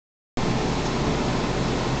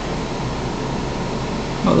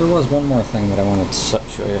Oh, there was one more thing that I wanted to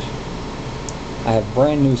show you. I have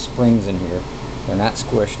brand new springs in here. They're not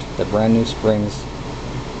squished. They're brand new springs.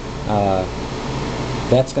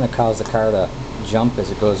 That's going to cause the car to jump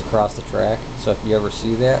as it goes across the track. So if you ever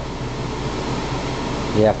see that,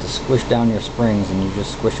 you have to squish down your springs, and you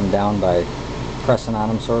just squish them down by pressing on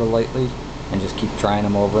them sort of lightly and just keep trying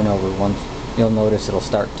them over and over. Once you'll notice it'll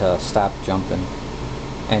start to stop jumping,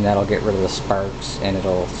 and that'll get rid of the sparks, and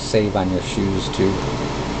it'll save on your shoes too.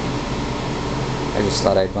 I just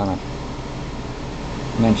thought I'd want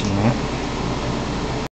to mention that.